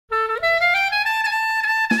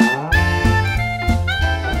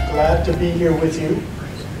glad to be here with you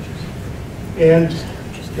and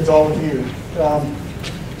with all of you.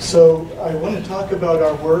 So I want to talk about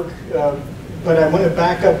our work, but I want to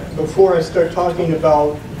back up before I start talking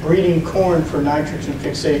about breeding corn for nitrogen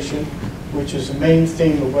fixation, which is the main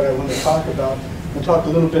theme of what I want to talk about. We'll talk a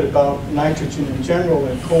little bit about nitrogen in general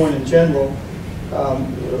and corn in general.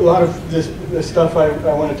 A lot of the stuff I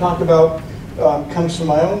want to talk about comes from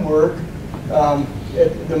my own work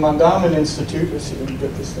at the Mandaamin Institute. Let's see if we can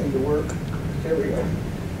get this thing to work. There we go.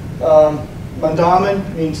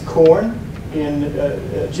 Mandaamin means corn in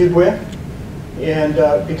Ojibwe,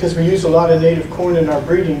 and because we use a lot of native corn in our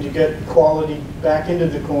breeding to get quality back into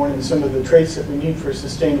the corn and some of the traits that we need for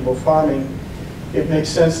sustainable farming, it makes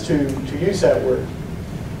sense to use that word.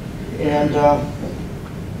 And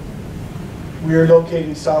we are located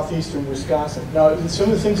in southeastern Wisconsin. Now,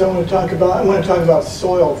 some of the things I want to talk about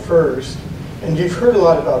soil first. And you've heard a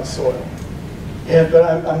lot about soil.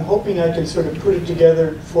 But I'm hoping I can sort of put it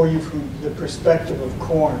together for you from the perspective of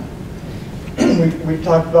corn. we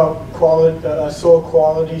talked about soil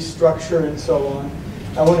quality, structure, and so on.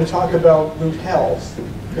 I want to talk about root health,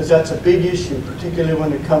 because that's a big issue, particularly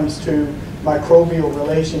when it comes to microbial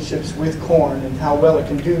relationships with corn and how well it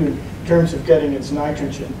can do in terms of getting its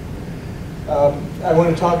nitrogen. I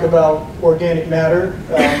want to talk about organic matter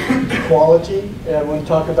quality. I want to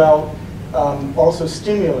talk about also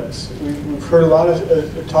stimulants. We've heard a lot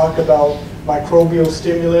of talk about microbial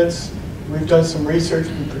stimulants. We've done some research,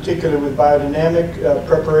 in particular with biodynamic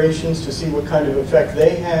preparations, to see what kind of effect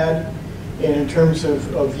they had. And in terms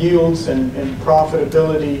of yields and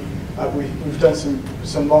profitability, we've done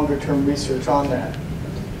some longer-term research on that.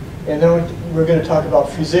 And then we're going to talk about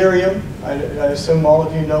fusarium. I assume all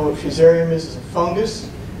of you know what fusarium is. It's a fungus,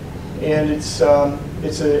 and it's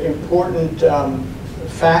an important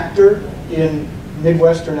factor in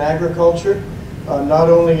Midwestern agriculture, not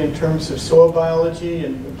only in terms of soil biology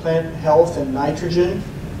and plant health and nitrogen,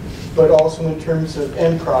 but also in terms of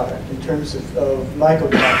end product, in terms of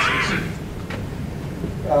mycotoxins.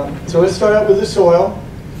 So let's start out with the soil.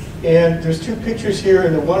 And there's two pictures here,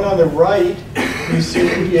 and the one on the right you see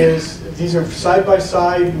these are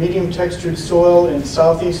side-by-side medium textured soil in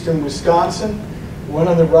southeastern Wisconsin. The one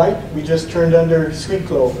on the right, we just turned under sweet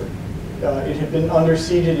clover. It had been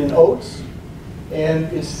underseeded in oats,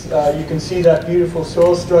 and you can see that beautiful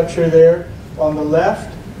soil structure there. On the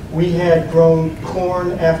left, we had grown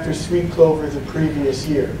corn after sweet clover the previous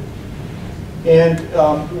year. And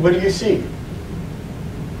what do you see?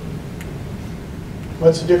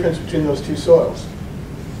 What's the difference between those two soils?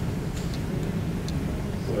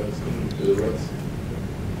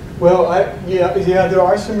 Well, yeah, there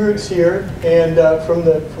are some roots here, and from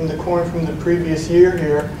the corn from the previous year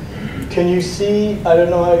here. Can you see? I don't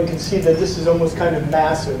know how you can see that this is almost kind of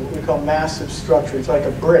massive. What we call massive structure. It's like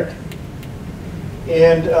a brick.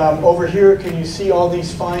 And over here, can you see all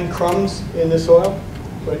these fine crumbs in the soil?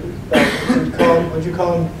 What'd you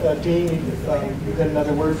call them, Dean? You had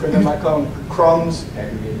another word for them. I call them crumbs,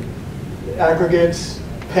 aggregates,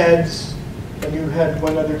 peds, and you had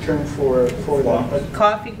one other term for them. But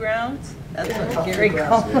coffee grounds. That's what Gary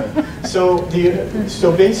called them. Yeah.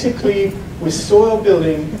 So basically, with soil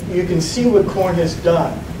building, you can see what corn has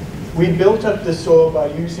done. We built up the soil by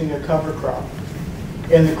using a cover crop,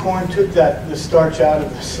 and the corn took the starch out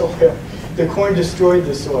of the soil. The corn destroyed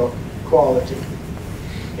the soil quality,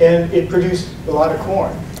 and it produced a lot of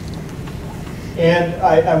corn. And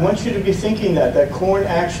I want you to be thinking that corn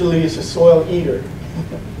actually is a soil eater.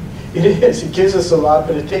 It is. It gives us a lot,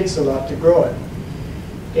 but it takes a lot to grow it.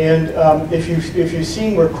 And if you've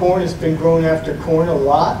seen where corn has been grown after corn a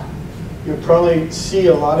lot, you'll probably see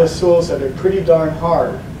a lot of soils that are pretty darn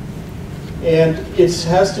hard. And it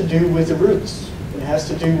has to do with the roots. It has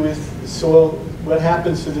to do with soil, what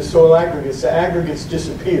happens to the soil aggregates. The aggregates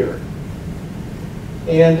disappear.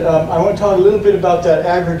 And I want to talk a little bit about that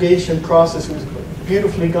aggregation process. It was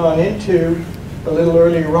beautifully gone into a little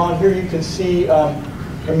earlier on. Here you can see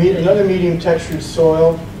another medium textured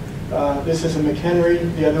soil. This is a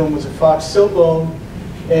McHenry. The other one was a Fox silt loam.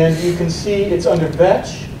 And you can see it's under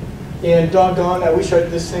vetch. And doggone, I wish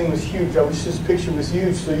this thing was huge. I wish this picture was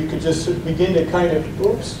huge so you could just begin to kind of,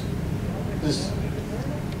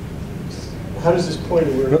 how does this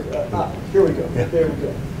pointer work? Here we go. Yeah. There we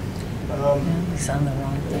go. It's on the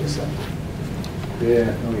wrong thing.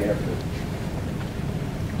 Yeah, no, we have to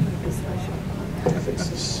fix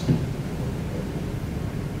this.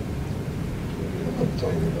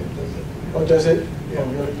 Oh, does it? Yeah,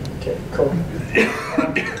 really? Okay, cool.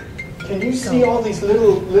 Can you see all these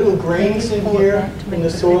little grains in here in the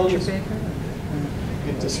soil?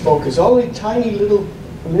 Get this focus. All these tiny little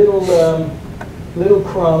little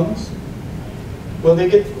crumbs. Well, they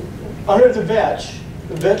get under the vetch.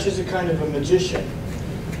 The vetch is a kind of a magician.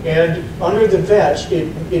 And under the vetch,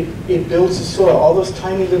 it builds the soil. All those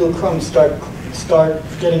tiny little crumbs start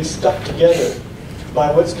getting stuck together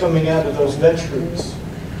by what's coming out of those vetch roots.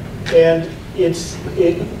 And you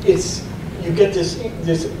get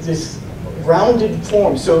this rounded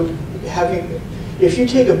form. So if you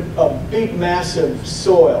take a big mass of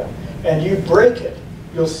soil and you break it,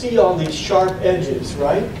 you'll see all these sharp edges,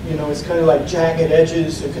 right? You know, it's kind of like jagged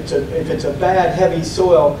edges. If it's a bad, heavy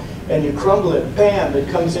soil and you crumble it, bam, it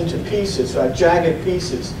comes into pieces, like jagged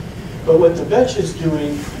pieces. But what the vetch is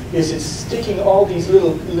doing is it's sticking all these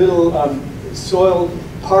little soil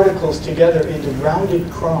particles together into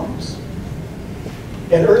rounded crumbs.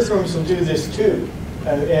 And earthworms will do this too.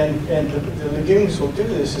 And the legumes will do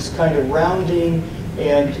this, this kind of rounding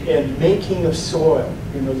and making of soil.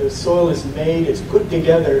 You know, the soil is made, it's put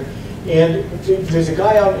together. And there's a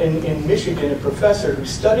guy out in Michigan, a professor, who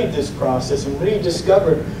studied this process, and what he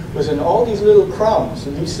discovered was in all these little crumbs,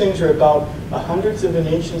 and these things are about 1/100 of an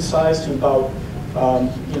inch in size to about,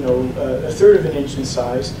 1/3 of an inch in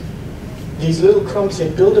size. These little crumbs, they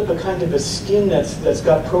build up a kind of a skin that's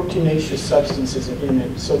got proteinaceous substances in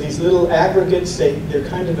it. So these little aggregates, they're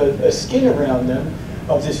kind of a skin around them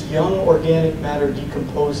of this young organic matter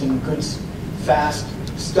decomposing good, fast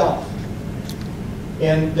stuff.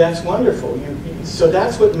 And that's wonderful. So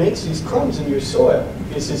that's what makes these crumbs in your soil.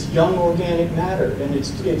 It's this young organic matter. And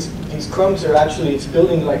these crumbs are actually, it's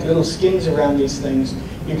building like little skins around these things.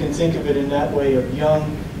 You can think of it in that way, of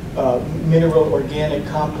young mineral organic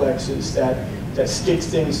complexes that stick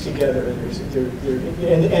things together.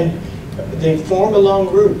 And they form along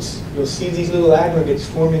roots. You'll see these little aggregates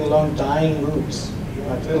forming along dying roots,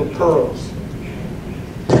 like little pearls.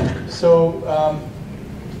 So,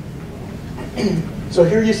 so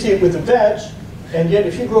here you see it with the vetch, and yet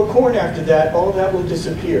if you grow corn after that, all that will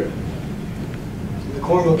disappear. The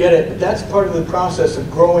corn will get it, but that's part of the process of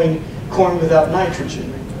growing corn without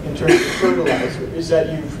nitrogen in terms of fertilizer, is that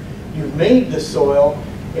you've made the soil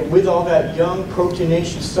and with all that young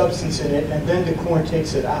proteinaceous substance in it, and then the corn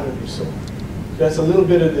takes it out of your soil. That's a little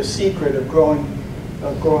bit of the secret of growing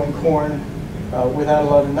corn without a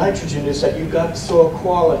lot of nitrogen, is that you've got soil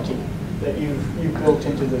quality that you've built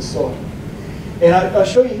into the soil. And I'll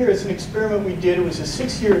show you here, it's an experiment we did. It was a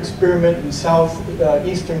 6-year experiment in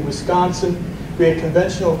southeastern Wisconsin. We had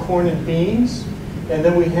conventional corn and beans, and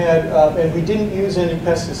then we had, and we didn't use any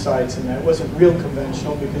pesticides in that. It wasn't real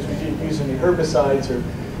conventional because we didn't use any herbicides or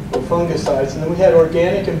fungicides. And then we had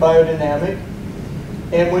organic and biodynamic.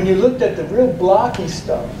 And when you looked at the real blocky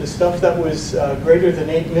stuff, the stuff that was greater than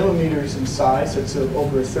 8 millimeters in size, that's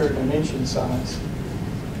over 1/3 of an inch in size,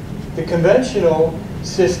 the conventional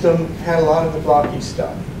system had a lot of the blocky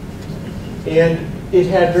stuff. And it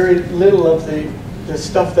had very little of the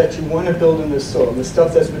stuff that you want to build in the soil, the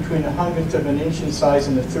stuff that's between 1/100 of an inch in size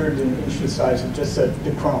and 1/3 of an inch in size, of just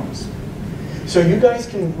the crumbs. So you guys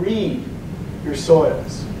can read your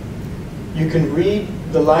soils. You can read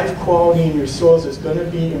the life quality in your soils. It's going to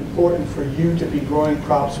be important for you to be growing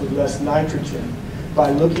crops with less nitrogen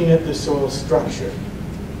by looking at the soil structure.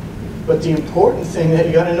 But the important thing that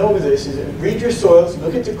you got to know with this is read your soils,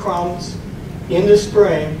 look at the crumbs in the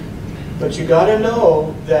spring, but you got to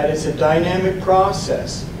know that it's a dynamic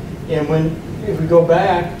process. And if we go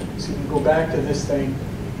back, so we can go back to this thing,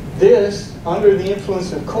 this, under the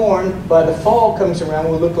influence of corn, by the fall comes around,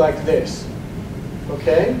 will look like this.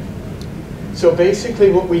 Okay? So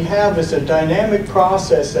basically what we have is a dynamic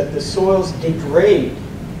process that the soils degrade,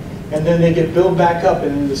 and then they get built back up.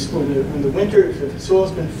 And in the winter, if the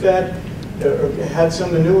soil's been fed or had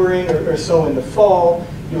some manuring or so in the fall,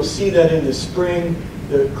 you'll see that in the spring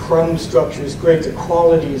the crumb structure is great, the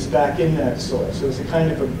quality is back in that soil. So it's a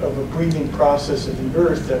kind of a breathing process of the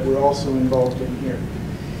earth that we're also involved in here.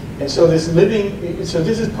 And so this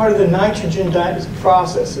is part of the nitrogen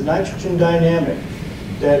process, the nitrogen dynamic,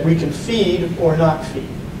 that we can feed or not feed.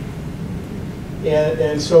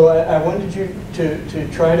 And so I wanted you to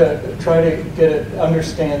try to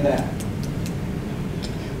understand that.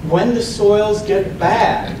 When the soils get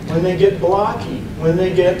bad, when they get blocky, when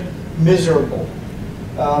they get miserable,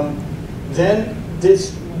 then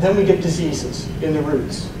we get diseases in the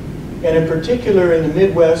roots. And in particular in the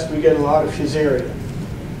Midwest, we get a lot of Fusarium.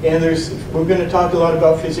 And we're going to talk a lot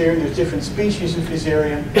about Fusarium. There's different species of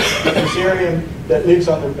Fusarium. The Fusarium that lives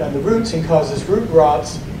on the roots and causes root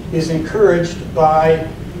rots is encouraged by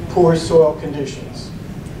poor soil conditions.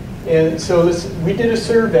 And so we did a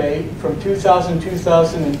survey from 2000 to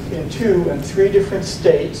 2002 in 3 different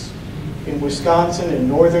states, in Wisconsin, in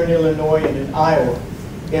northern Illinois, and in Iowa.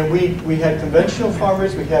 And we had conventional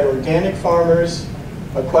farmers, we had organic farmers,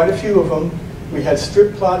 quite a few of them. We had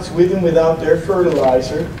strip plots with and without their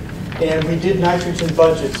fertilizer, and we did nitrogen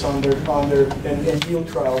budgets on their and yield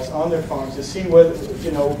trials on their farms to see whether,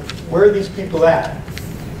 where are these people at.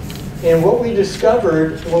 And what we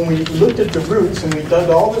discovered when we looked at the roots, and we dug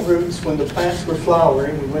all the roots when the plants were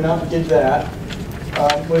flowering, we went out and did that,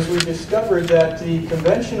 was we discovered that the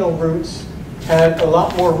conventional roots had a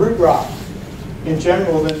lot more root rot in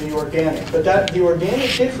general than the organic. But the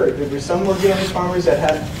organic differed. There were some organic farmers that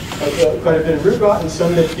had quite a bit of root rot and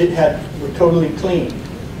some that were totally clean.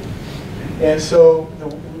 And so the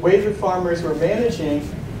way the farmers were managing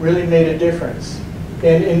really made a difference.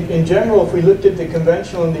 And in general, if we looked at the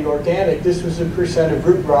conventional and the organic, this was the percent of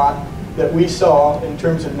root rot that we saw in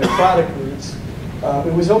terms of necrotic roots.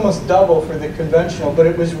 It was almost double for the conventional, but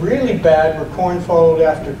it was really bad where corn followed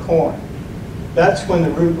after corn. That's when the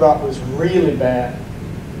root rot was really bad.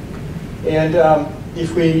 And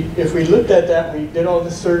if we looked at that, we did all the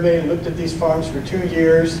survey and looked at these farms for 2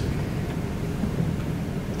 years.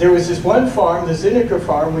 There was this one farm, the Zinnicker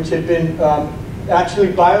farm, which had been actually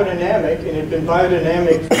biodynamic, and had been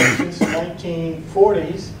biodynamic since the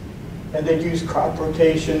 1940s, and they'd used crop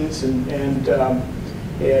rotations and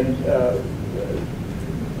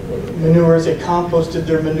manures. They composted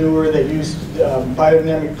their manure. They used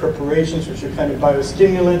biodynamic preparations, which are kind of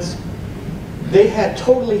biostimulants. They had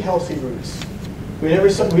totally healthy roots. We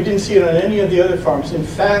didn't see it on any of the other farms. In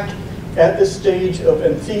fact, at the stage of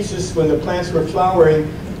enthesis, when the plants were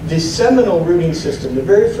flowering, the seminal rooting system, the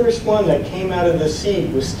very first one that came out of the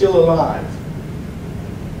seed, was still alive.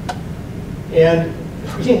 And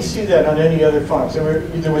we didn't see that on any other farms.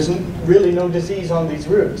 There was really no disease on these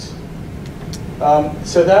roots.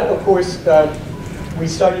 So that, of course, we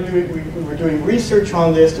were doing research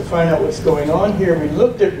on this to find out what's going on here. We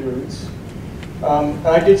looked at roots.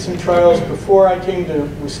 I did some trials before I came to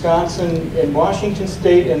Wisconsin and Washington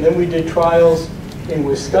State, and then we did trials in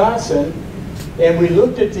Wisconsin. And we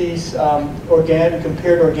looked at these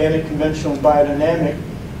compared organic, conventional, and biodynamic,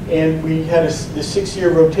 and we had the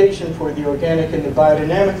 6-year rotation for the organic and the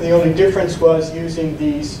biodynamic. The only difference was using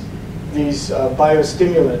these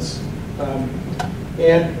biostimulants.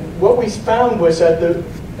 And what we found was that,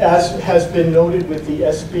 as has been noted with the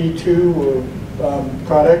SB2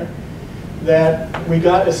 product, that we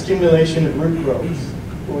got a stimulation of root growth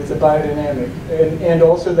with the biodynamic, and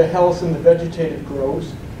also the health and the vegetative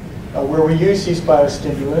growth, where we use these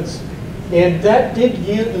biostimulants. And that did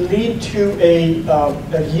lead to a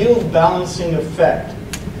yield balancing effect,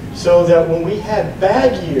 so that when we had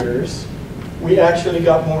bad years, we actually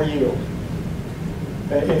got more yield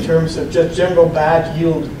in terms of just general bad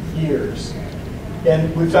yield years.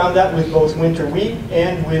 And we found that with both winter wheat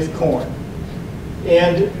and with corn.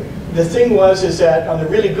 And the thing is that on the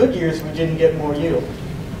really good years, we didn't get more yield.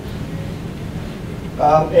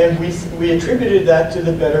 And we attributed that to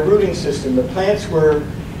the better rooting system. The plants were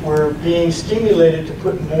being stimulated to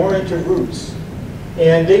put more into roots.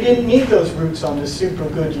 And they didn't need those roots on the super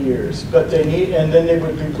good years, but and then they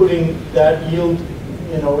would be putting that yield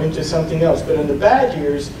into something else. But in the bad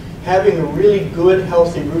years, having a really good,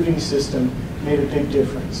 healthy rooting system made a big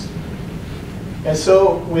difference. And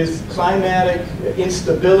so with climatic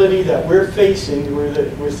instability that we're facing,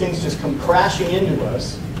 where things just come crashing into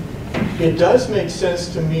us, it does make sense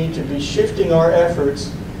to me to be shifting our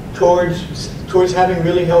efforts towards having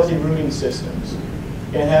really healthy rooting systems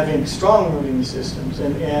and having strong rooting systems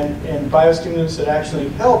and biostimulants that actually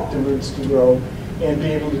help the roots to grow and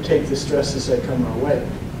be able to take the stresses that come our way.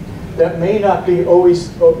 That may not be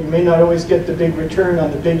always, you may not always get the big return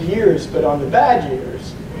on the big years, but on the bad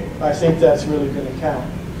years, I think that's really going to count.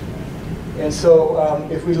 And so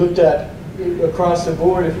if we looked at, across the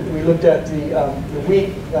board, if we looked at the wheat,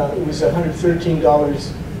 it was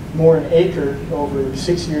 $113 more an acre over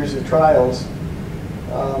 6 years of trials,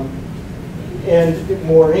 and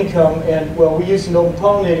more income. And well, we used an open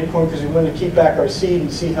pollinated corn because we wanted to keep back our seed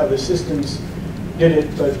and see how the systems did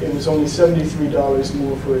it, but it was only $73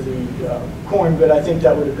 more for the corn, but I think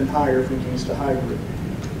that would have been higher if we'd used a hybrid.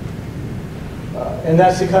 And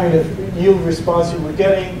that's the kind of yield response that we're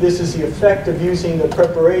getting. This is the effect of using the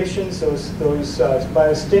preparations, those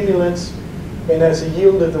biostimulants, and as the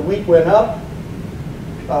yield of the wheat went up,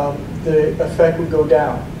 the effect would go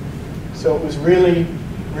down. So it was really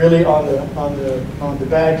on the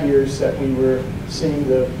bad years that we were seeing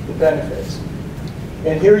the benefits.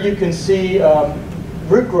 And here you can see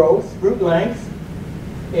root growth, root length.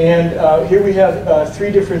 And here we have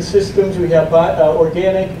 3 different systems. We have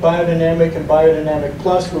organic, biodynamic, and biodynamic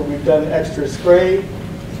plus, where we've done extra spray.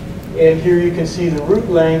 And here you can see the root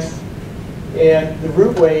length and the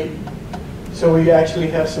root weight. So we actually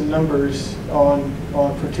have some numbers on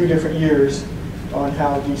for 2 different years on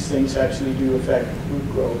how these things actually do affect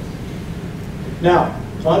root growth. Now,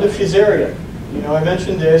 on to Fusarium. You know, I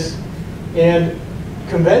mentioned this, and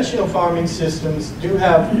conventional farming systems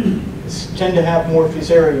tend to have more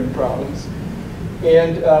Fusarium problems,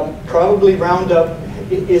 and probably Roundup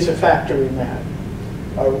is a factor in that.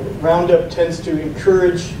 Roundup tends to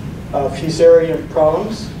encourage Fusarium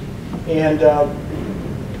problems, and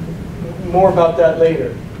more about that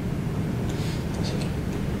later.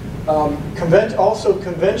 Also,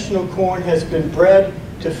 conventional corn has been bred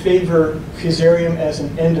to favor Fusarium as an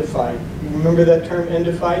endophyte. You remember that term,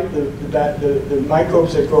 endophyte? The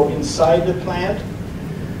microbes that grow inside the plant?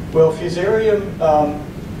 Well, Fusarium,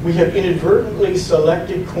 we have inadvertently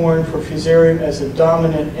selected corn for Fusarium as a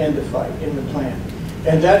dominant endophyte in the plant.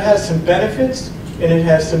 And that has some benefits, and it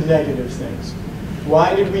has some negative things.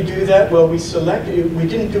 Why did we do that? Well, we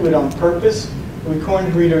didn't do it on purpose. We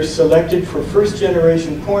corn breeders selected for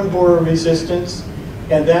first-generation corn borer resistance,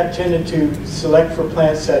 and that tended to select for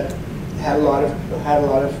plants that had a lot of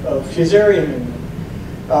Fusarium in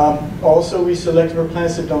them. Also, we selected for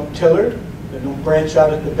plants that don't tiller, that don't branch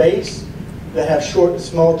out at the base, that have short,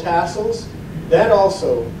 small tassels. That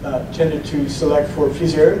also tended to select for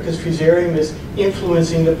Fusarium, because Fusarium is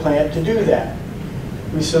influencing the plant to do that.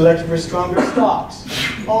 We selected for stronger stalks.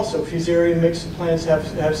 Also, Fusarium makes the plants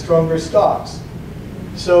have stronger stalks.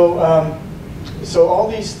 So, so all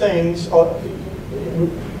these things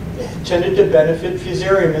tended to benefit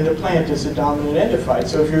Fusarium in the plant as a dominant endophyte.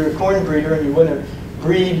 So if you're a corn breeder and you want to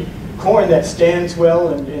breed corn that stands well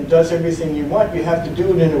and does everything you want, you have to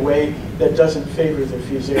do it in a way that doesn't favor the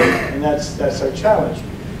Fusarium, and that's our challenge.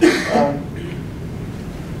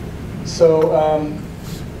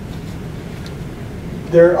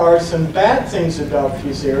 There are some bad things about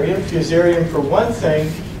Fusarium. Fusarium, for one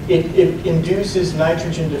thing, it induces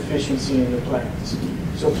nitrogen deficiency in the plants.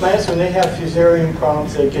 So plants, when they have Fusarium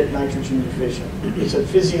problems, they get nitrogen deficient. It's a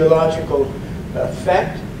physiological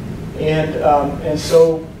effect, and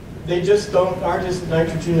so they just aren't as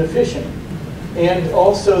nitrogen efficient. And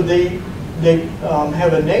also they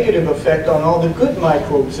have a negative effect on all the good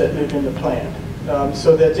microbes that live in the plant,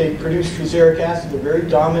 so that they produce fusaric acid. They're very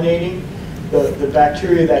dominating. The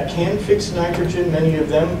bacteria that can fix nitrogen, many of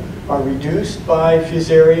them are reduced by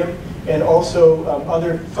Fusarium, and also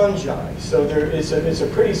other fungi. So it's a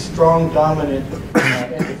pretty strong dominant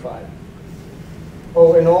endophyte.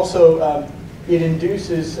 Oh, and also it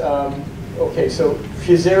induces, okay, so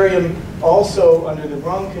Fusarium also, under the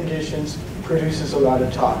wrong conditions, produces a lot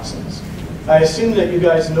of toxins. I assume that you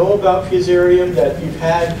guys know about Fusarium, that you've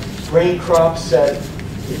had grain crops that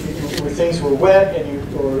where things were wet, and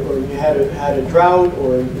or you had a drought,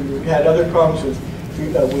 or you had other problems with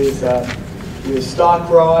stalk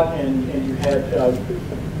rot, and you had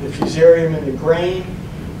the Fusarium in the grain,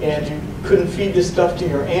 and you couldn't feed this stuff to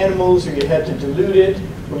your animals, or you had to dilute it,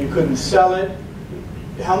 or you couldn't sell it.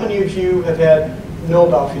 How many of you know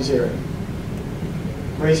about Fusarium?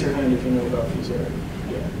 Raise your hand if you know about Fusarium.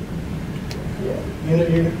 Yeah.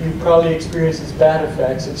 You probably experienced its bad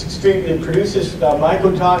effects. It produces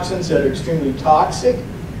mycotoxins that are extremely toxic.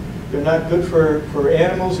 They're not good for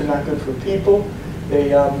animals. They're not good for people. They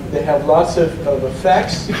have lots of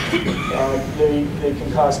effects. They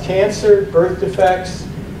can cause cancer, birth defects.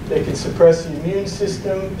 They can suppress the immune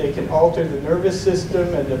system. They can alter the nervous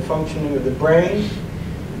system and the functioning of the brain.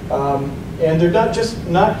 And they're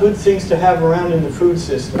not good things to have around in the food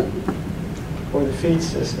system or the feed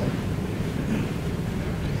system.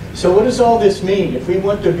 So what does all this mean? If we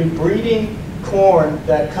want to be breeding corn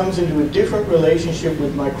that comes into a different relationship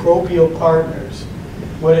with microbial partners,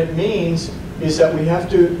 what it means is that we have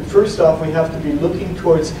to, first off, we have to be looking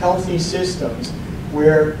towards healthy systems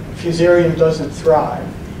where Fusarium doesn't thrive.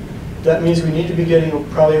 That means we need to be getting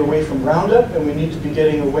probably away from Roundup, and we need to be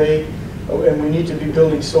getting away, and we need to be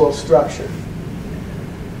building soil structure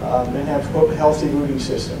and have healthy rooting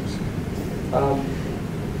systems.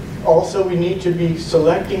 Also, we need to be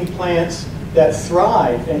selecting plants that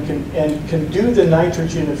thrive and can do the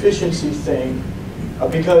nitrogen efficiency thing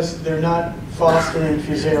because they're not fostering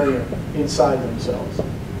Fusarium inside themselves.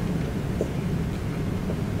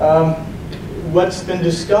 What's been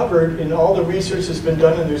discovered in all the research that's been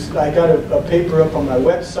done, and I got a paper up on my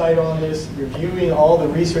website on this, reviewing all the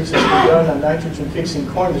research that's been done on nitrogen-fixing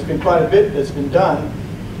corn. There's been quite a bit that's been done.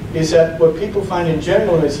 Is that what people find in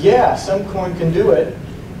general is, yeah, some corn can do it,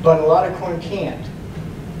 but a lot of corn can't.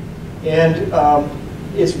 And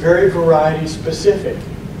it's very variety specific.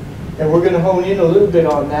 And we're going to hone in a little bit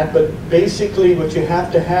on that, but basically what you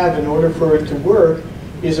have to have in order for it to work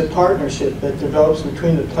is a partnership that develops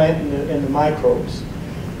between the plant and the microbes.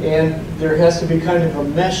 And there has to be kind of a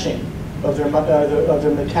meshing of their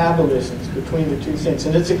metabolisms between the two things.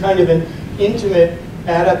 And it's a kind of an intimate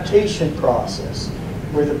adaptation process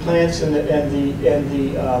where the plants and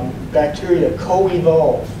the bacteria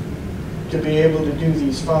co-evolve to be able to do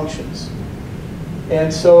these functions.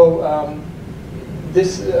 And so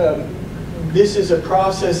this is a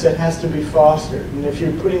process that has to be fostered. And if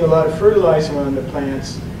you're putting a lot of fertilizer on the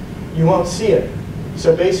plants, you won't see it.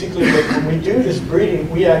 So basically, when we do this breeding,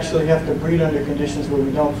 we actually have to breed under conditions where we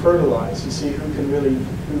don't fertilize and see who can really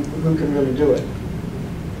do it.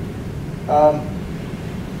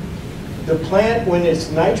 The plant, when it's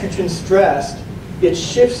nitrogen stressed, it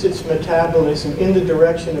shifts its metabolism in the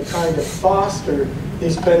direction of trying to foster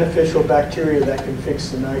these beneficial bacteria that can fix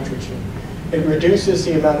the nitrogen. It reduces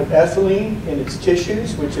the amount of ethylene in its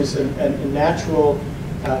tissues, which is a natural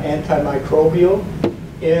antimicrobial,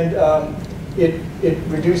 and it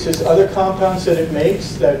reduces other compounds that it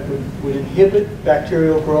makes that would inhibit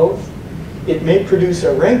bacterial growth. It may produce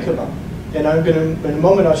aerenchyma, and in a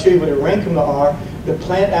moment I'll show you what aerenchyma are. The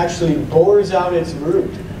plant actually bores out its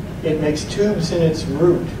root. It makes tubes in its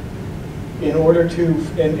root in order to,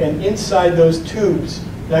 and inside those tubes,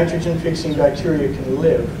 nitrogen-fixing bacteria can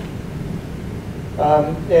live.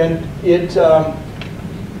 And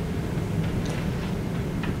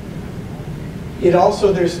it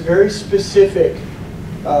also, there's very specific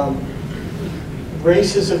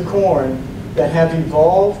races of corn that have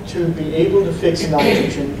evolved to be able to fix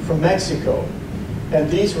nitrogen from Mexico. And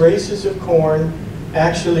these races of corn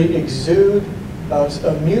actually exude a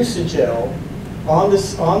mucigel on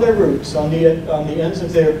their roots, on the ends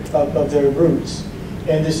of their roots.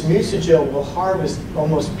 And this mucigel will harvest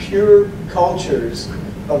almost pure cultures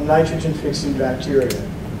of nitrogen-fixing bacteria.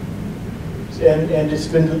 And it's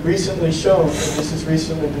been recently shown, and this has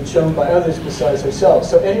recently been shown by others besides ourselves.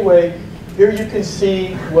 So anyway, here you can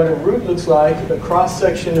see what a root looks like, a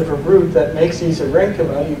cross-section of a root that makes these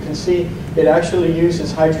aerenchyma. You can see it actually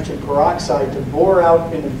uses hydrogen peroxide to bore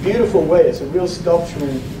out in a beautiful way. It's a real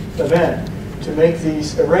sculpturing event to make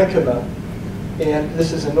these aerenchyma. And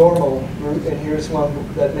this is a normal root, and here's one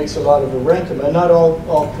that makes a lot of aerenchyma. Not all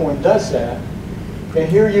corn does that. And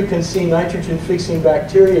here you can see nitrogen-fixing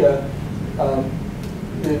bacteria.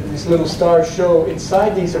 These little stars show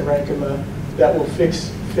inside these aerenchyma that will fix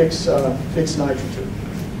nitrogen.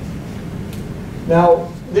 Now,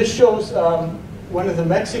 this shows one of the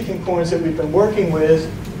Mexican corns that we've been working with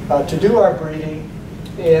to do our breeding,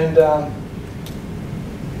 and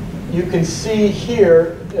you can see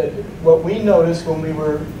here what we noticed when we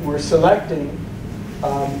were selecting.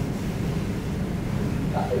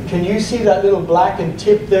 Can you see that little blackened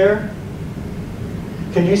tip there?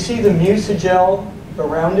 Can you see the mucigel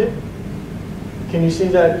around it? Can you see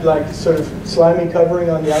that like sort of slimy covering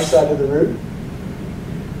on the outside of the root?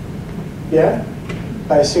 Yeah?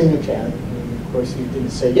 I assume you can. Of course you didn't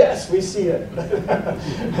say, yes, we see it.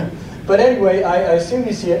 But anyway, I assume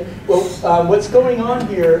you see it. Well, what's going on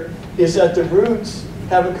here is that the roots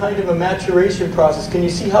have a kind of a maturation process. Can you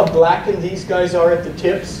see how blackened these guys are at the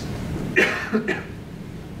tips?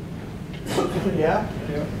 Yeah?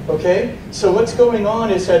 Okay? So what's going on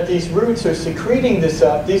is that these roots are secreting this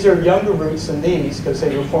up. These are younger roots than these because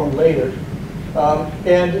they were formed later.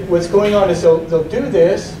 And what's going on is they'll do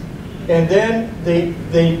this, and then they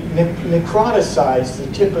necroticize the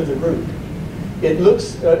tip of the root. It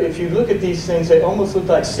looks, if you look at these things, they almost look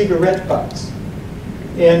like cigarette butts.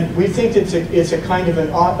 And we think it's a kind of an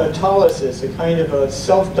autolysis, a kind of a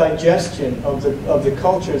self-digestion of the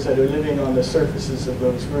cultures that are living on the surfaces of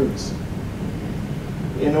those roots,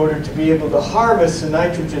 in order to be able to harvest the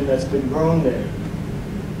nitrogen that's been grown there.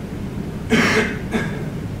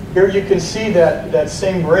 Here you can see that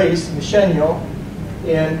same race, Michenio,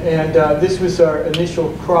 and this was our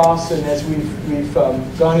initial cross, and as we've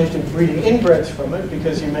gone into breeding inbreds from it,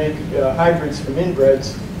 because you make hybrids from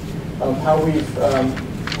inbreds, how we've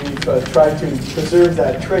tried to preserve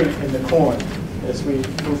that trait in the corn as we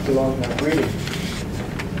moved along our breeding.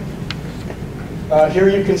 Here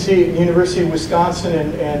you can see University of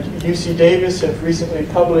Wisconsin and UC Davis have recently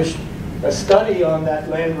published a study on that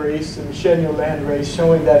landrace, the Michenio landrace,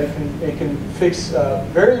 showing that it can fix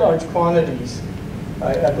very large quantities.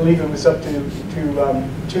 I believe it was up to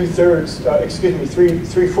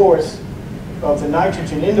three-fourths of the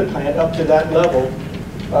nitrogen in the plant, up to that level,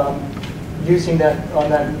 using that on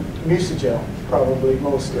that mucigel, probably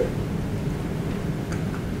mostly.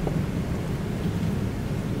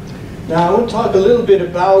 Now I want to talk a little bit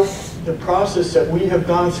about the process that we have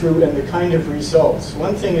gone through and the kind of results.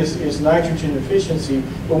 One thing is nitrogen efficiency,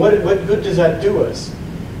 but what good does that do us?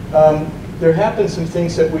 there have been some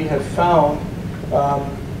things that we have found.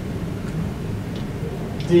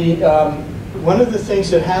 One of the things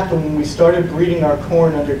that happened when we started breeding our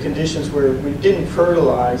corn under conditions where we didn't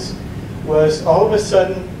fertilize was all of a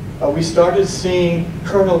sudden we started seeing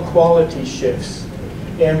kernel quality shifts.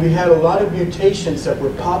 And we had a lot of mutations that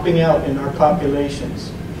were popping out in our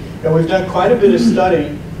populations. And we've done quite a bit of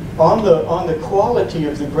study on the quality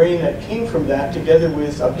of the grain that came from that, together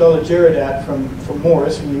with Abdullah Jaradat from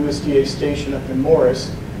Morris, from the USDA station up in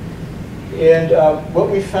Morris. And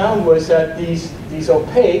what we found was that these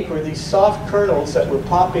opaque, or these soft kernels that were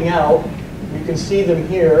popping out, you can see them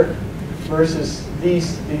here, versus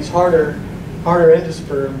these harder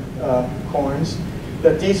endosperm corns,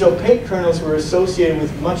 that these opaque kernels were associated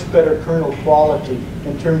with much better kernel quality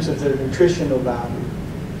in terms of their nutritional value.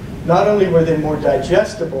 Not only were they more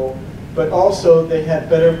digestible, but also they had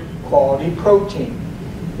better quality protein.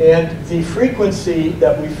 And the frequency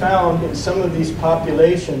that we found in some of these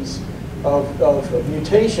populations of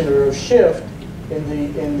mutation or of shift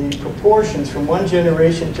in the proportions from one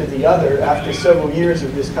generation to the other after several years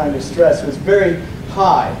of this kind of stress was very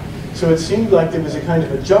high. So it seemed like there was a kind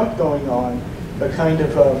of a jump going on, a kind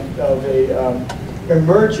of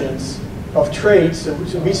emergence of traits.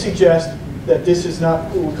 So we suggest that this is not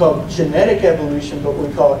what we call genetic evolution, but what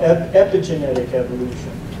we call epigenetic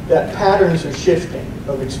evolution. That patterns are shifting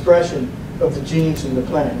of expression of the genes in the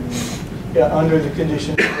plant under the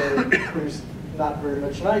conditions where there's not very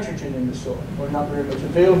much nitrogen in the soil, or not very much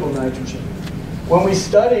available nitrogen.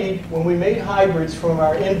 When we made hybrids from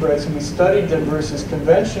our inbreds, and we studied them versus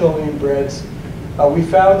conventional inbreds, we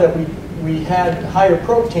found that we had higher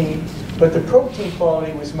protein, but the protein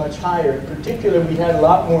quality was much higher. In particular, we had a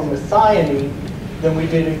lot more methionine than we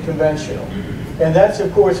did in conventional. And that's,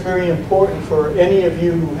 of course, very important for any of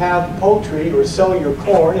you who have poultry or sell your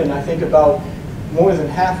corn, and I think about more than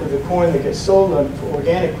half of the corn that gets sold,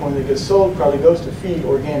 organic corn that gets sold, probably goes to feed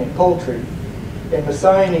organic poultry. And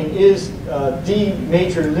methionine is the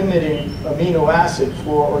major limiting amino acid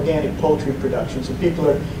for organic poultry production. So people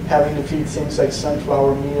are having to feed things like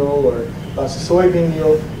sunflower meal or soybean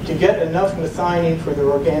meal to get enough methionine for their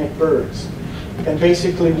organic birds. And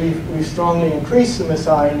basically we've strongly increased the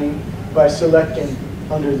methionine by selecting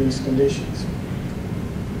under these conditions.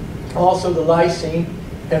 Also the lysine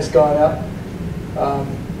has gone up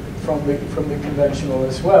from the conventional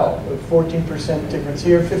as well. A 14% difference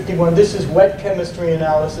here, 51. This is wet chemistry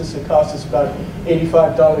analysis. It costs us about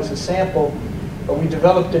 $85 a sample. We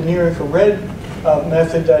developed a near-infrared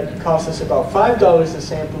method that cost us about $5 a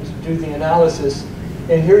sample to do the analysis.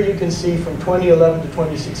 And here you can see from 2011 to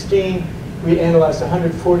 2016, we analyzed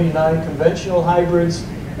 149 conventional hybrids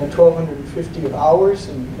and 1,250 of ours,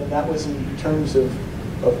 and that was in terms of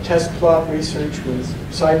test plot research with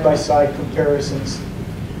side-by-side comparisons.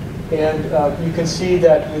 And you can see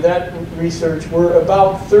that with that research, we're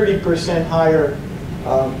about 30% higher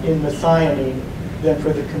in methionine than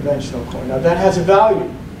for the conventional corn. Now that has a value.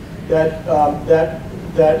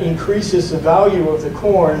 That increases the value of the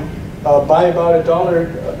corn by about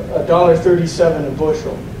 $1.37 a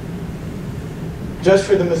bushel, just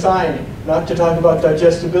for the methionine. Not to talk about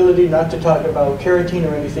digestibility, not to talk about carotene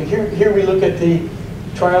or anything. Here we look at the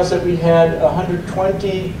trials that we had,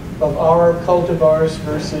 120 of our cultivars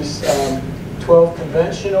versus 12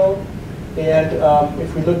 conventional. And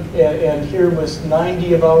if we look at, and here was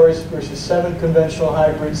 90 of ours versus 7 conventional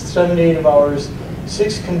hybrids, 78 of ours,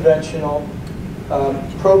 6 conventional.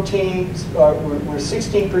 Proteins were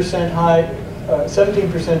 16% high,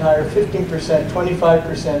 17% higher, 15%,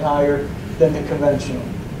 25% higher than the conventional.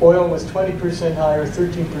 Oil was 20% higher,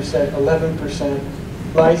 13%, 11%.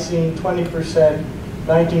 Lysine, 20%,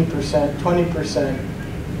 19%, 20%.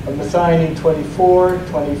 Methionine, 24,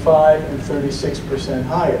 25, and 36%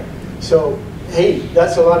 higher. So, hey,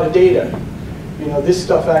 that's a lot of data. You know, this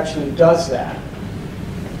stuff actually does that.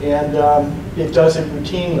 And it does it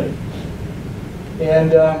routinely.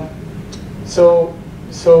 And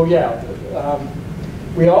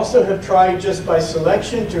we also have tried just by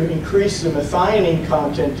selection to increase the methionine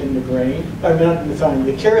content in the grain, I mean not the methionine,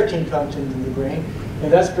 the carotene content in the grain,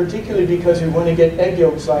 and that's particularly because we want to get egg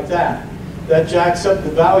yolks like that. That jacks up the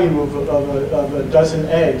value of a dozen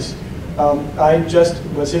eggs. I just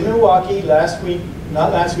was in Milwaukee last week,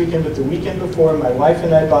 not last weekend, but the weekend before. My wife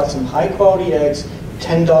and I bought some high quality eggs,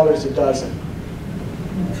 $10 a dozen.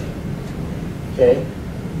 Okay,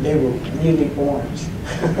 they were really orange.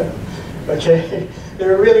 Okay, they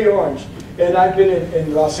were really orange. And I've been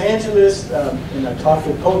in Los Angeles, and I've talked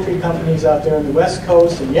with poultry companies out there on the West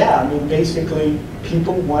Coast, and yeah, I mean, basically,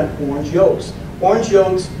 people want orange yolks. Orange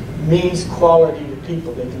yolks means quality to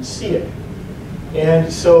people. They can see it.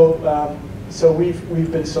 And so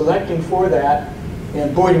we've been selecting for that,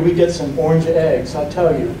 and boy, do we get some orange eggs, I'll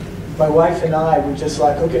tell you. My wife and I were just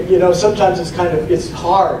like, okay, you know, sometimes it's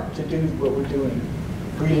hard to do what we're doing.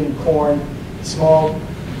 Breeding corn, small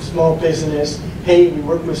business. Hey, we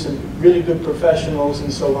work with some really good professionals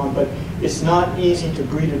and so on, but it's not easy to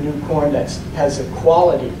breed a new corn that has a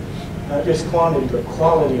quality, not just quantity, but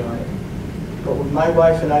quality on it. But when my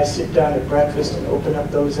wife and I sit down at breakfast and open up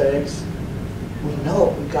those eggs, we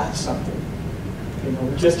know we got something. You know,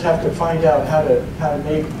 we just have to find out how to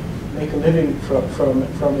make a living from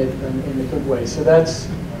it in a good way. So that's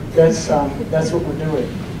what we're doing.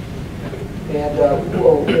 And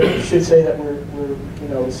I should say that we're you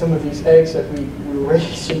know, some of these eggs that we're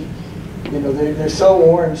raising, you know, they're so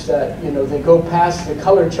orange that, you know, they go past the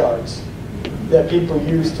color charts that people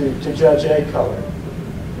use to judge egg color.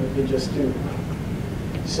 They just do.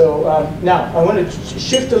 So now I want to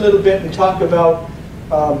shift a little bit and talk about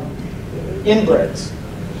inbreds.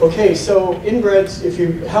 Okay, so inbreds,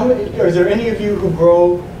 are there any of you who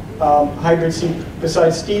grow hybrid seed?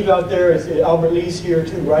 Besides Steve out there, Albert Lee's here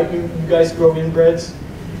too, right? You guys grow inbreds.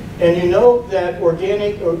 And you know that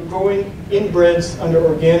organic or growing inbreds under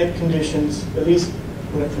organic conditions, at least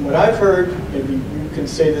from what I've heard, maybe you can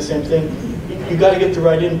say the same thing, you got to get the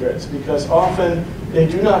right inbreds because often they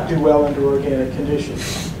do not do well under organic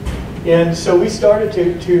conditions. And so we started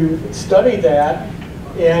to study that,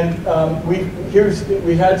 and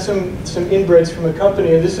we had some inbreds from a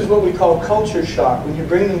company, and this is what we call culture shock. When you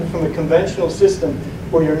bring them from a conventional system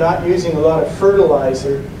where you're not using a lot of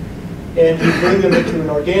fertilizer, and you bring them into an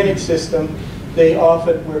organic system, they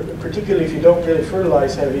often, particularly if you don't really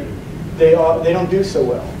fertilize heavy, they don't do so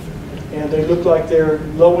well. And they look like they're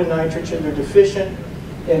low in nitrogen, they're deficient,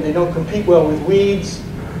 and they don't compete well with weeds.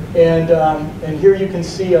 And here you can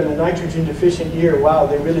see on the nitrogen deficient year, wow,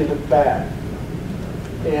 they really look bad.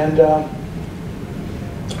 And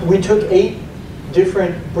we took 8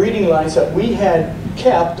 different breeding lines that we had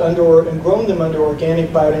kept and grown them under organic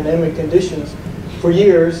biodynamic conditions for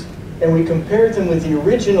years, and we compared them with the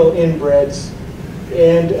original inbreds.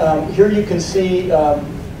 And here you can see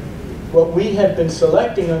what we had been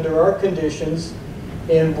selecting under our conditions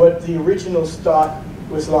and what the original stock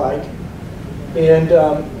was like. And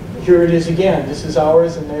here it is again. This is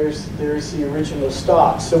ours, and there's the original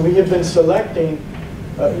stock. So we have been selecting,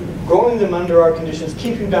 growing them under our conditions,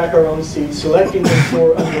 keeping back our own seeds, selecting them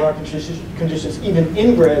for under our conditions, even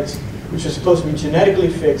inbreds, which are supposed to be genetically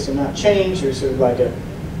fixed and not changed. They're sort of like a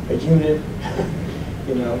unit,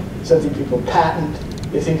 you know, something people patent.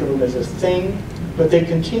 They think of them as a thing, but they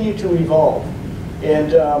continue to evolve.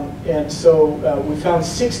 And so we found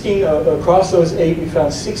 16, across those 8, we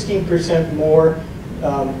found 16% more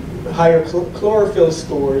higher chlorophyll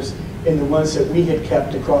scores in the ones that we had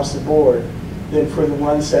kept across the board than for the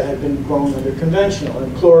ones that had been grown under conventional.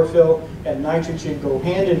 And chlorophyll and nitrogen go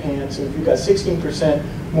hand in hand, so if you've got 16%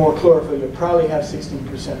 more chlorophyll, you'll probably have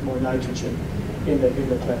 16% more nitrogen in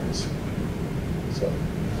the plants. So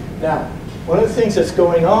now, one of the things that's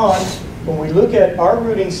going on when we look at our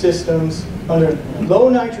rooting systems under low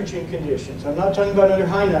nitrogen conditions, I'm not talking about under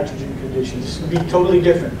high nitrogen conditions, this would be totally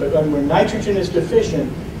different, but when nitrogen is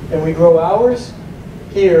deficient and we grow ours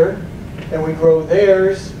here and we grow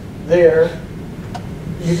theirs there,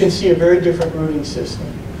 you can see a very different rooting system.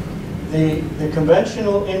 The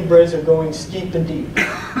conventional inbreds are going steep and deep.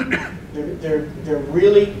 They're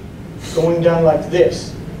really going down like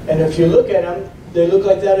this. And if you look at them, they look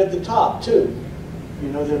like that at the top too. You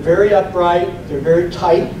know, they're very upright, they're very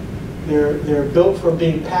tight, they're built for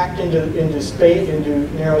being packed into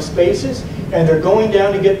narrow spaces, and they're going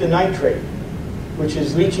down to get the nitrate, which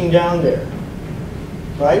is leaching down there.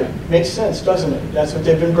 Right? Makes sense, doesn't it? That's what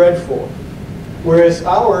they've been bred for. Whereas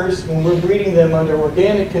ours, when we're breeding them under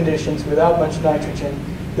organic conditions without much nitrogen,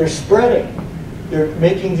 they're spreading. They're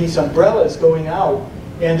making these umbrellas going out,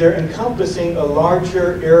 and they're encompassing a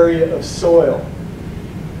larger area of soil.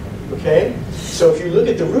 Okay? So if you look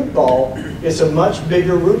at the root ball, it's a much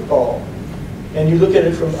bigger root ball. And you look at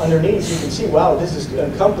it from underneath, you can see, wow, this is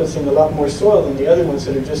encompassing a lot more soil than the other ones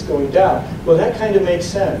that are just going down. Well, that kind of makes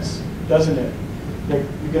sense, doesn't it?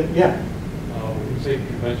 Yeah? When you say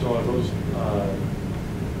conventional, are those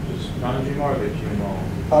just non-GMO or are they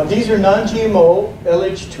GMO? These are non-GMO.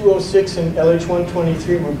 LH206 and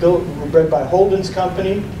LH123 were bred by Holden's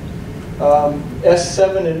company.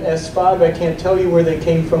 S7 and S5, I can't tell you where they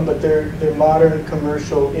came from, but they're modern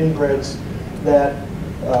commercial inbreds that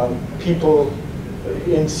people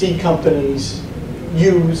in seed companies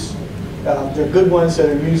use. They're good ones that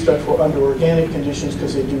are used under organic conditions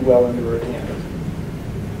because they do well under organic.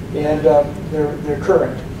 And they're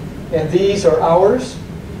current. And these are ours.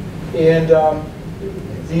 And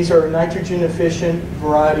these are nitrogen efficient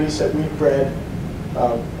varieties that we've bred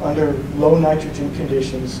under low nitrogen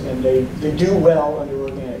conditions, and they do well under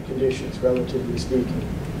organic conditions, relatively speaking.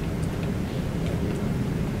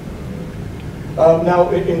 Now,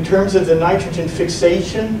 in terms of the nitrogen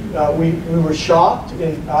fixation, we were shocked,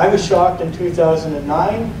 and I was shocked in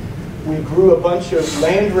 2009. We grew a bunch of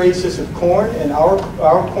land races of corn, and our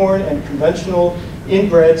corn and conventional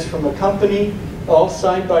inbreds from a company, all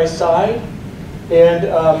side by side. And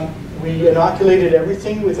we inoculated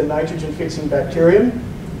everything with a nitrogen-fixing bacterium.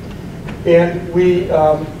 And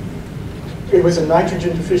it was a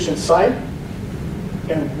nitrogen-deficient site.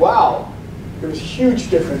 And wow, there was huge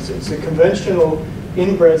differences. The conventional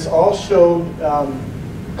inbreds all showed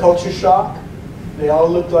culture shock. They all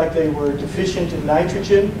looked like they were deficient in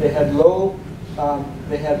nitrogen. They had low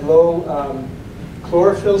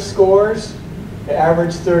chlorophyll scores. They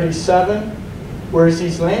averaged 37, whereas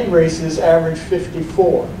these land races averaged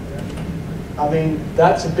 54. I mean,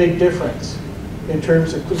 that's a big difference in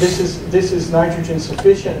terms of this is nitrogen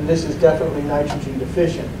sufficient, and this is definitely nitrogen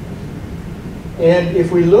deficient. And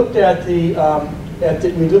if we looked at the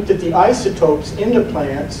isotopes in the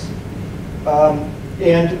plants,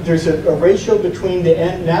 and there's a ratio between the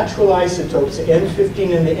natural isotopes, the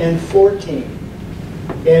N15 and the N14.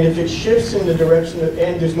 And if it shifts in the direction of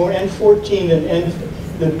there's more N14 than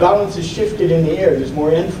the balance is shifted in the air. There's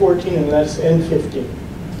more N14 and less N15.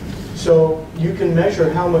 So you can measure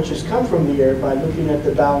how much has come from the air by looking at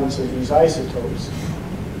the balance of these isotopes.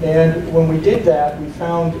 And when we did that, we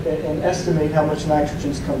found and estimate how much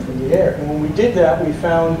nitrogen's come from the air. And when we did that, we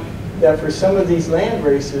found that for some of these land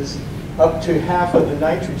races, up to half of the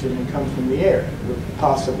nitrogen had come from the air,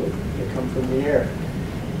 possibly had come from the air.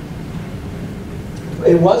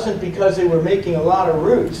 It wasn't because they were making a lot of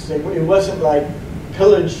roots. It wasn't like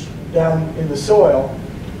pillage down in the soil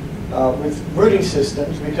with rooting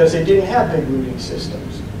systems, because they didn't have big rooting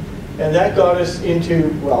systems. And that got us into,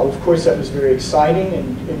 well, of course that was very exciting,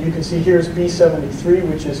 and you can see here's B73,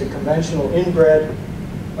 which is a conventional inbred,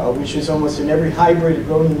 which is almost in every hybrid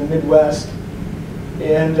grown in the Midwest.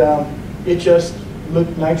 And it just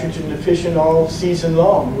looked nitrogen deficient all season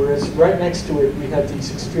long, whereas right next to it we had these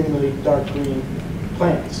extremely dark green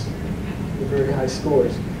plants with very high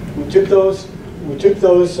scores. We took those,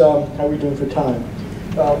 how are we doing for time?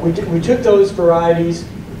 We took those varieties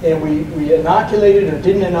and we inoculated or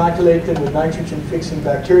didn't inoculate them with nitrogen-fixing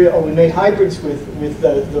bacteria, or we made hybrids with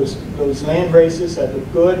those land races that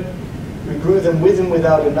looked good. We grew them with and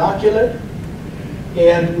without inoculate,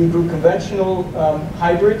 and we grew conventional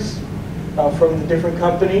hybrids from the different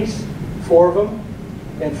companies, 4 of them,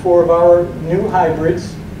 and 4 of our new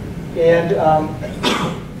hybrids. And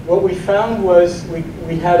what we found was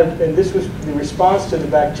we had, and this was the response to the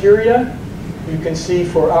bacteria. You can see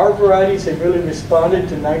for our varieties, they really responded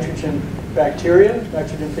to nitrogen bacteria,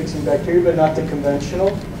 nitrogen-fixing bacteria, but not the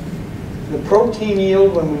conventional. The protein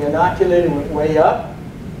yield when we inoculated went way up,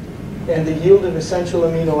 and the yield of essential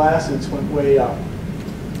amino acids went way up.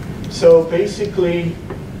 So basically,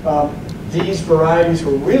 these varieties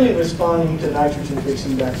were really responding to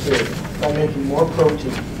nitrogen-fixing bacteria by making more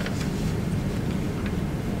protein.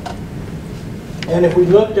 And if we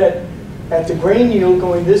looked at the grain yield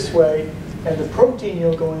going this way and the protein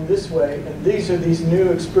yield going this way, and these are these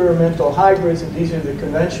new experimental hybrids, and these are the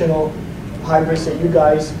conventional hybrids that you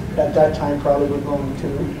guys at that time probably were going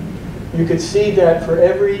to, you could see that for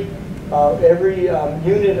every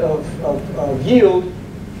unit of yield,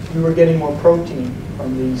 we were getting more protein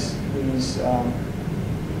from these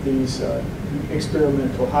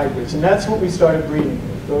experimental hybrids, and that's what we started breeding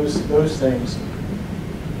with, those things.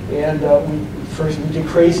 And we did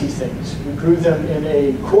crazy things. We grew them in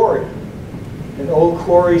a quarry, an old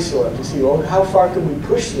quarry soil, to see, well, how far can we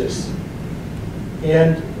push this?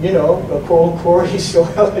 And you know, a old quarry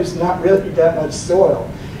soil is not really that much soil.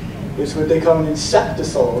 It's what they call an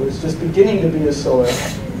insectisol. It's just beginning to be a soil,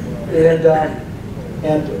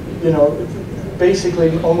 and you know,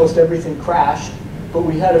 basically almost everything crashed. But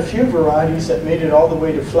we had a few varieties that made it all the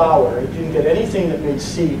way to flower. It didn't get anything that made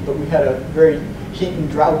seed, but we had a very heat and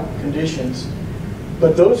drought conditions.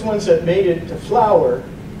 But those ones that made it to flower,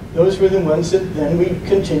 those were the ones that then we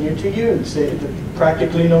continued to use.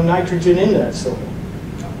 Practically no nitrogen in that soil.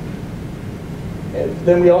 And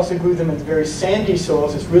then we also grew them in very sandy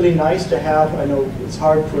soils. It's really nice to have. I know it's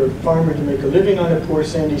hard for a farmer to make a living on a poor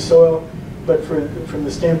sandy soil, but from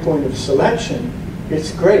the standpoint of selection,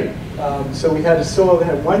 it's great. So we had a soil that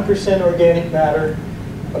had 1% organic matter,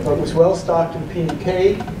 but was well stocked in P and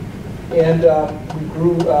K, and we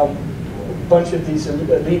grew a bunch of these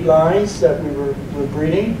elite lines that we were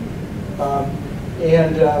breeding.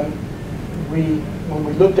 When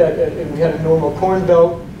we looked at it, we had a normal corn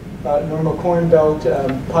belt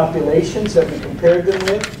populations that we compared them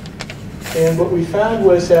with. And what we found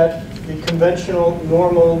was that the conventional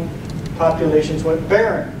normal populations went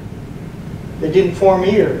barren. They didn't form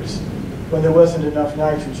ears when there wasn't enough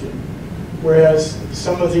nitrogen. Whereas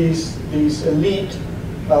some of these elite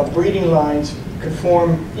breeding lines could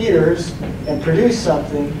form ears and produce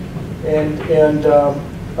something and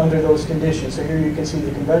under those conditions. So here you can see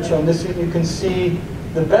the conventional, and this you can see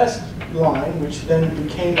the best line, which then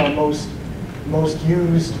became our most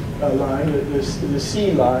used line, the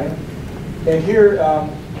C line. And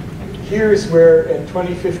here's where in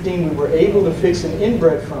 2015 we were able to fix an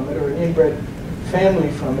inbred from it, or an inbred family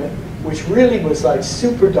from it, which really was like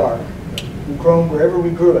super dark, and grown wherever we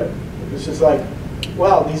grew it. It was just like,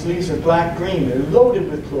 wow, these leaves are black-green. They're loaded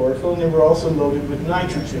with chlorophyll, and they were also loaded with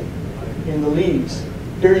nitrogen in the leaves.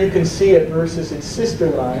 Here you can see it versus its sister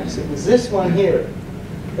lines. It was this one here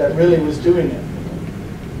that really was doing it.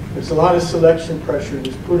 There's a lot of selection pressure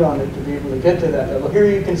was put on it to be able to get to that level. Here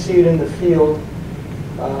you can see it in the field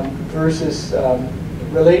versus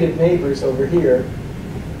related neighbors over here,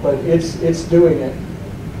 but it's doing it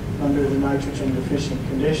under the nitrogen deficient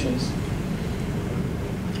conditions.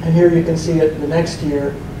 And here you can see it the next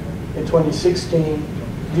year in 2016.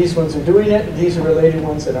 These ones are doing it. These are related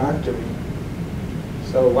ones that aren't doing it.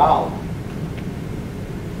 So wow.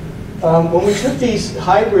 When we took these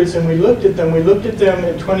hybrids and we looked at them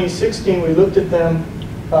in 2016, we looked at them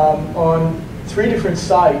on 3 different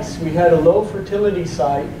sites. We had a low fertility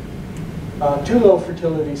site, 2 low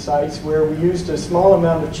fertility sites where we used a small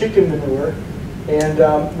amount of chicken manure, and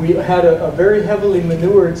we had a very heavily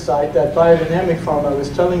manured site, that biodynamic farm I was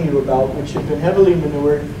telling you about, which had been heavily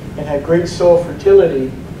manured and had great soil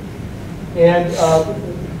fertility. And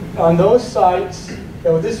on those sites,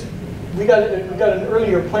 we got an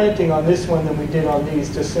earlier planting on this one than we did on these,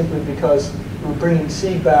 just simply because we were bringing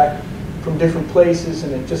seed back from different places,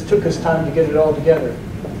 and it just took us time to get it all together.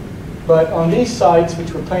 But on these sites,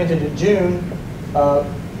 which were planted in June,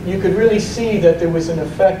 you could really see that there was an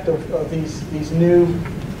effect of these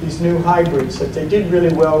new hybrids, that they did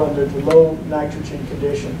really well under the low nitrogen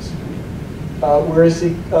conditions. Whereas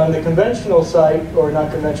on the conventional site, or not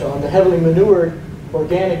conventional, on the heavily manured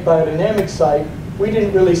organic biodynamic site, we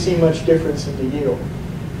didn't really see much difference in the yield.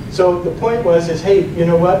 So the point was, hey, you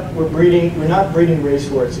know what? We're not breeding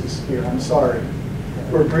racehorses here. I'm sorry.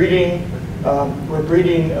 We're breeding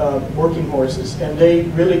working horses, and they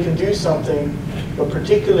really can do something, but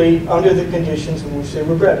particularly under the conditions when we say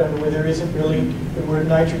we're bred, under where there isn't really, where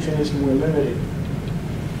nitrogen is more limited.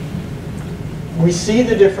 We see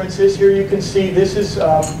the differences here. You can see this is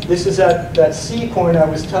that C corn I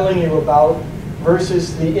was telling you about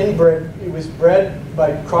versus the inbred. It was bred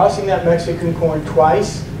by crossing that Mexican corn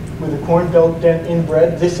twice with a corn belt dent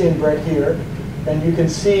inbred, this inbred here, and you can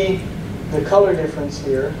see the color difference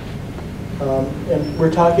here. And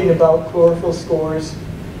we're talking about chlorophyll scores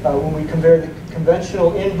when we compare the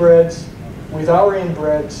conventional inbreds with our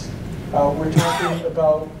inbreds. We're talking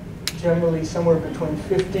about generally somewhere between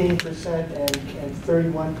 15% and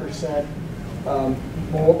 31%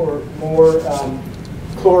 more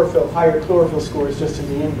chlorophyll, higher chlorophyll scores just in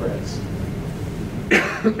the inbreds.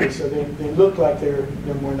 Okay, so they look like they're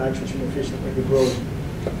more nitrogen efficient when you grow them.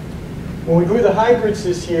 When we grew the hybrids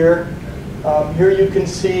this year, here you can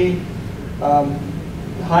see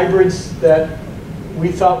hybrids that we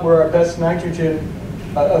thought were our best nitrogen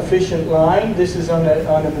efficient line. This is on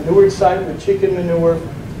a manured site with chicken manure,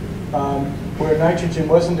 where nitrogen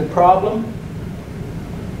wasn't a problem.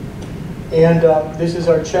 And this is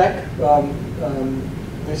our check.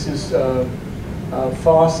 This is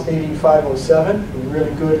FOSS 8507, a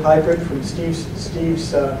really good hybrid from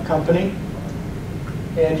Steve's company.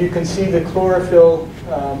 And you can see the chlorophyll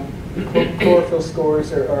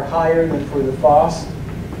scores are higher than for the FOSS,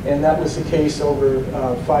 and that was the case over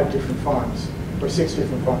 5 different farms, or 6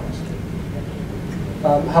 different farms.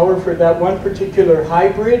 However, for that one particular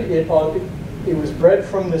hybrid, it was bred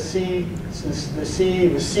from the C.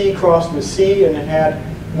 It was C crossed with C, and it had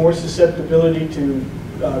more susceptibility to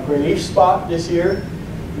gray leaf spot this year.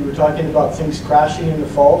 We were talking about things crashing in the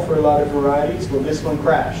fall for a lot of varieties. Well, this one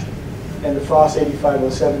crashed, and the FOSS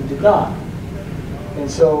 8507 did not. And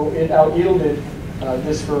so it out-yielded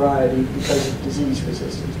this variety because of disease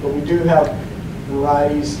resistance. But we do have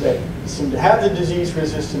varieties that seem to have the disease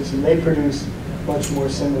resistance, and they produce much more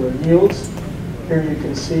similar yields. Here you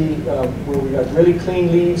can see where we got really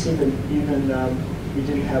clean leaves, even we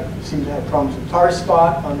didn't seem to have problems with tar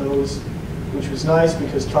spot on those, which was nice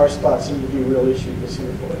because tar spot seemed to be a real issue this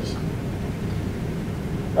year for us.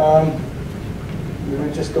 we're going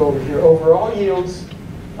to just go over here. Overall yields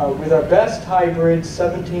with our best hybrid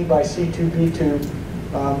 17 by C2B2,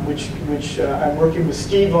 which I'm working with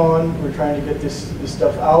Steve on. We're trying to get this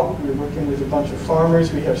stuff out. We're working with a bunch of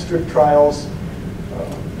farmers. We have strip trials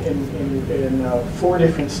in 4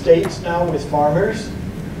 different states now with farmers.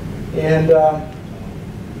 And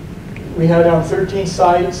we had on 13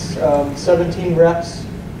 sites, 17 reps.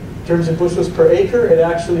 In terms of bushels per acre, it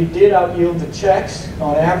actually did out-yield the checks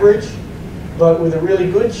on average. But with a really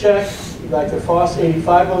good check, like the FOSS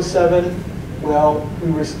 8507, well,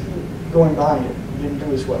 we were going behind it. We didn't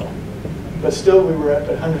do as well. But still, we were at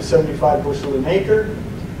 175 bushel an acre.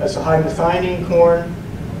 That's a high methionine corn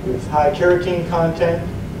with high carotene content.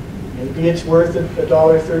 Maybe it's worth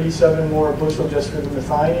 $1.37 more a bushel just for the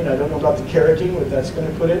methionine. I don't know about the carotene, what that's going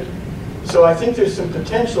to put it. So I think there's some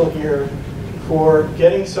potential here for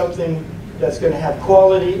getting something that's going to have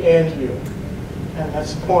quality and yield. And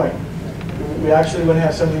that's the point. We actually want to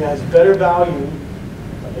have something that has better value.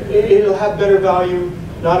 It'll have better value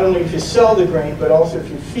not only if you sell the grain, but also if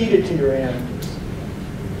you feed it to your animals.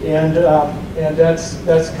 And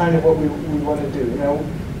that's kind of what we want to do. You know,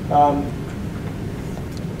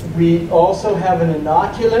 we also have an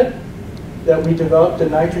inoculant that we developed, a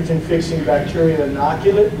nitrogen-fixing bacteria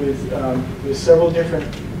inoculant with several different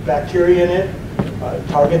bacteria in it.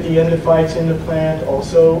 Target the endophytes in the plant,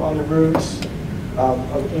 also on the roots,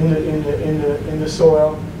 in the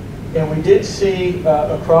soil. And we did see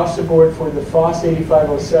across the board for the FOSS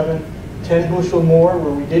 8507, 10 bushel more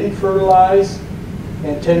where we didn't fertilize,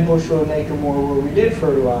 and 10 bushel an acre more where we did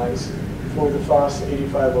fertilize for the FOSS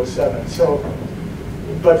 8507. So,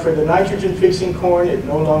 but for the nitrogen-fixing corn, it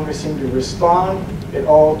no longer seemed to respond at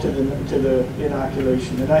all to the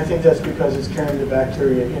inoculation. And I think that's because it's carrying the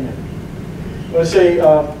bacteria in it. I want to say,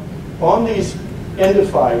 on these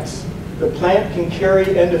endophytes, the plant can carry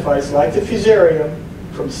endophytes like the fusarium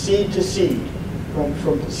from seed to seed,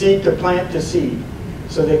 from seed to plant to seed.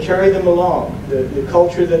 So they carry them along, the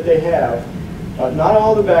culture that they have. Not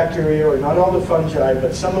all the bacteria or not all the fungi,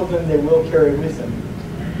 but some of them they will carry with them.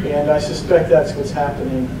 And I suspect that's what's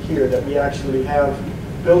happening here, that we actually have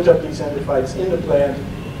built up these endophytes in the plant,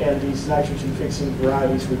 and these nitrogen-fixing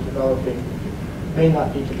varieties we're developing may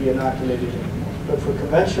not need to be inoculated anymore. But for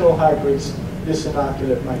conventional hybrids, this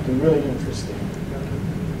inoculant might be really interesting.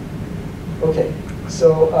 Okay,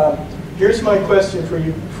 so here's my question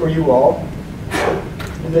for you all.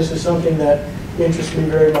 And this is something that interests me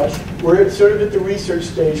very much. We're sort of at the research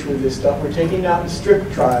stage with this stuff. We're taking it out in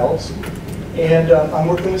strip trials. And I'm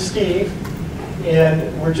working with Steve. And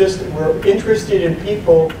we're interested in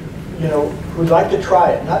people, you know, who'd like to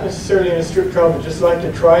try it. Not necessarily in a strip trial, but just like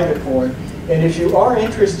to try the corn. And if you are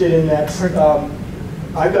interested in that,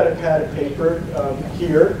 I've got a pad of paper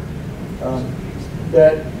here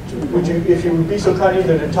that if you would be so kind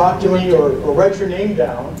either to talk to me or write your name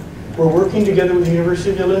down. We're working together with the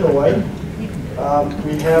University of Illinois.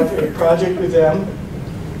 We have a project with them,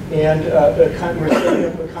 and we're setting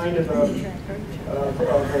up a kind of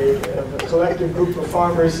a collective group of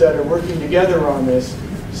farmers that are working together on this.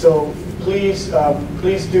 So please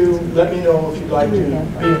do let me know if you'd like to be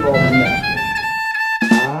involved in that.